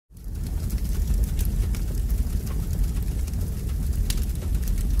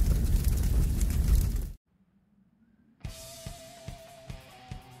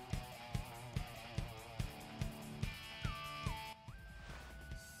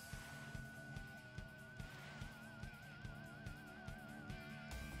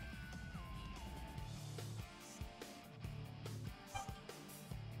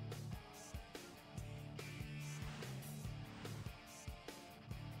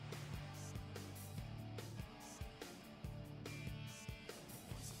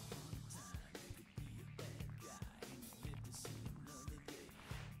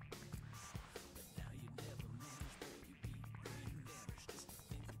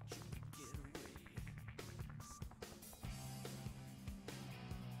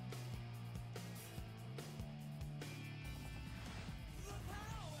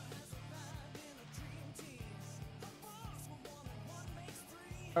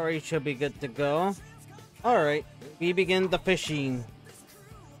Alright, should be good to go. Alright, we begin the fishing.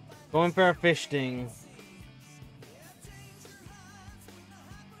 Going for a fish sting.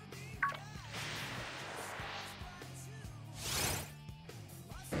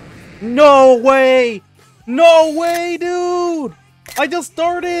 No way! No way, dude! I just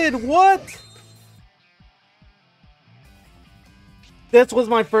started! What? This was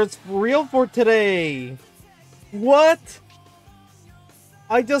my first reel for today. What?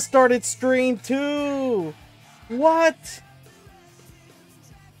 I just started stream too. What?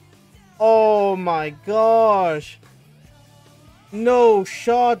 Oh my gosh. No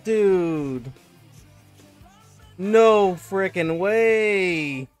shot, dude. No freaking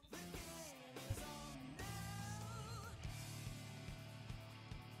way.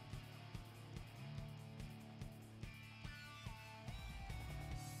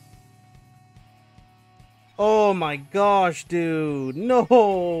 Oh my gosh, dude.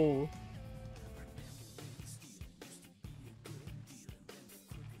 No.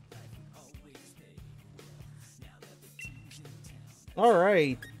 All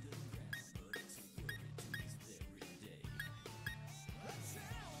right.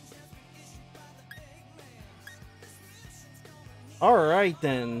 All right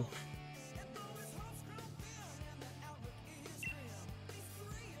then.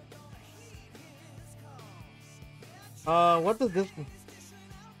 What does this...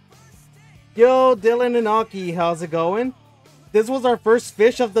 Yo, Dylan and Aki, how's it going? This was our first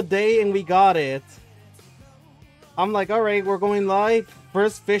fish of the day and we got it. I'm like, alright, we're going live.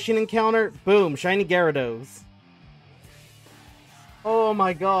 First fishing encounter. Boom, shiny Gyarados. Oh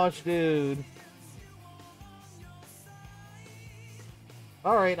my gosh, dude.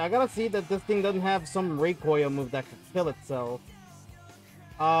 Alright, I gotta see that this thing doesn't have some recoil move that could kill itself.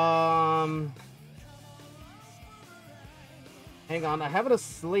 Hang on, I have it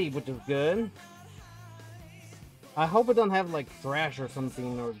asleep, which is good. I hope it doesn't have like Thrash or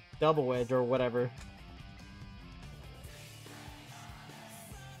something, or Double Edge or whatever.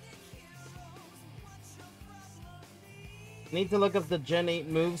 Need to look up the Gen 8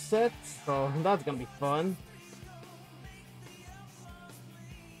 movesets, so that's gonna be fun.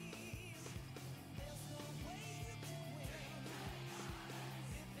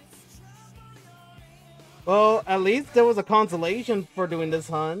 Well, at least there was a consolation for doing this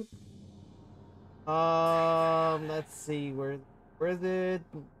hunt. Let's see, where is it?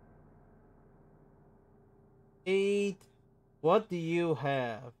 8. What do you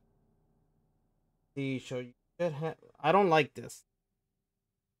have? See, so you should have. I don't like this.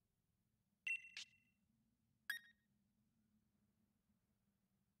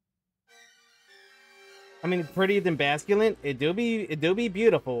 I mean, pretty than masculine. It do be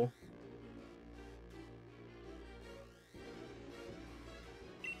beautiful.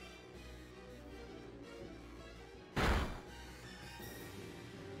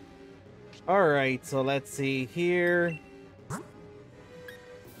 Alright, so let's see here.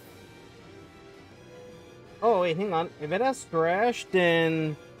 Oh, wait, hang on. If it has Thrash,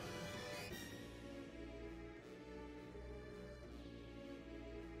 then...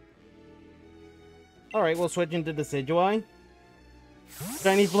 Alright, we'll switch into the Decidueye.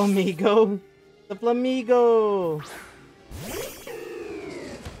 Shiny Flamigo. The Flamigo!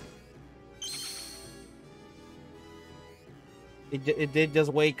 It did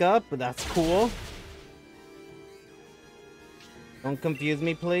just wake up, but that's cool. Don't confuse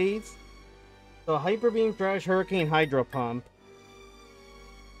me, please. So, Hyper Beam, Thrash, Hurricane, Hydro Pump.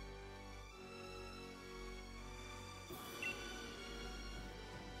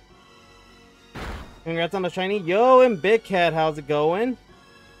 Congrats on the shiny. Yo, and Big Cat, how's it going?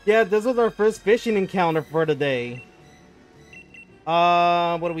 Yeah, this was our first fishing encounter for the day.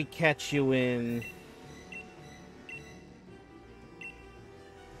 What do we catch you in?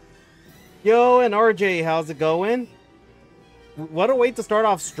 Yo, and RJ, how's it going? What a way to start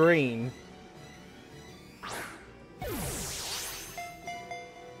off stream.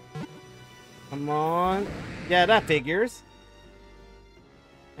 Come on. Yeah, that figures.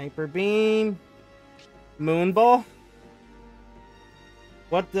 Hyper Beam. Moonball.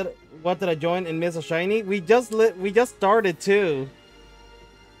 What did I join and miss a shiny? We just started too.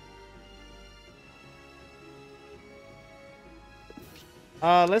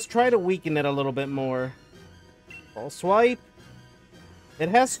 Let's try to weaken it a little bit more. Ball swipe. It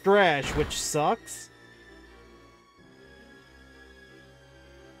has Thrash, which sucks.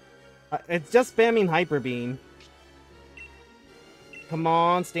 It's just spamming Hyper Beam. Come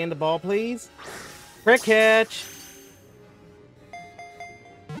on, stand the ball, please. Crit catch.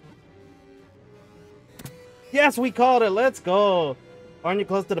 Yes, we called it. Let's go. Aren't you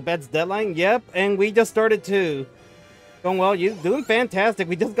close to the bed's deadline? Yep, and we just started too. Going well, you doing fantastic.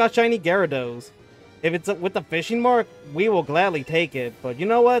 We just got shiny Gyarados. If it's with the fishing mark, we will gladly take it. But you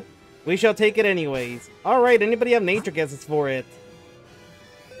know what? We shall take it anyways. Alright, anybody have nature guesses for it?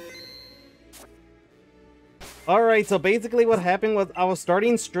 Alright, so basically what happened was I was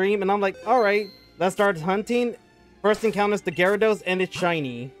starting stream and I'm like, alright, let's start hunting. First encounters the Gyarados and it's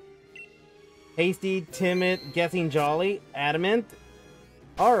shiny. Hasty, timid, guessing jolly, adamant.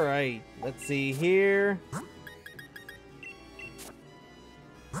 Alright, let's see here.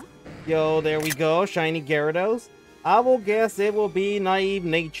 Yo, there we go, shiny Gyarados. I will guess it will be naive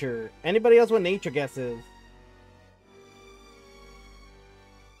nature. Anybody else with nature guesses?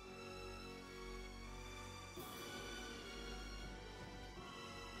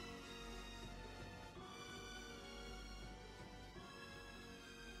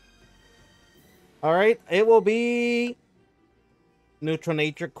 Alright, it will be neutral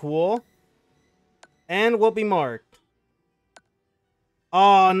nature, cool. And will be marked.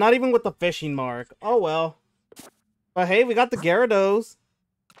 Oh, not even with the fishing mark. Oh well. But hey, we got the Gyarados.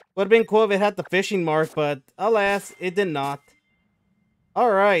 Would have been cool if it had the fishing mark, but alas, it did not.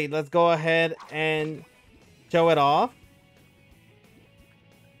 Alright, let's go ahead and show it off.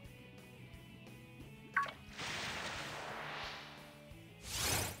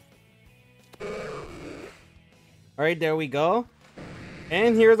 Alright, there we go.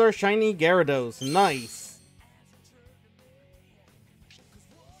 And here's our shiny Gyarados. Nice.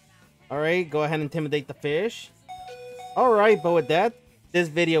 Alright, go ahead and intimidate the fish. Alright, but with that, this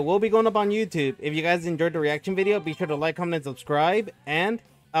video will be going up on YouTube. If you guys enjoyed the reaction video, be sure to like, comment, and subscribe. And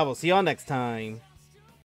I will see y'all next time.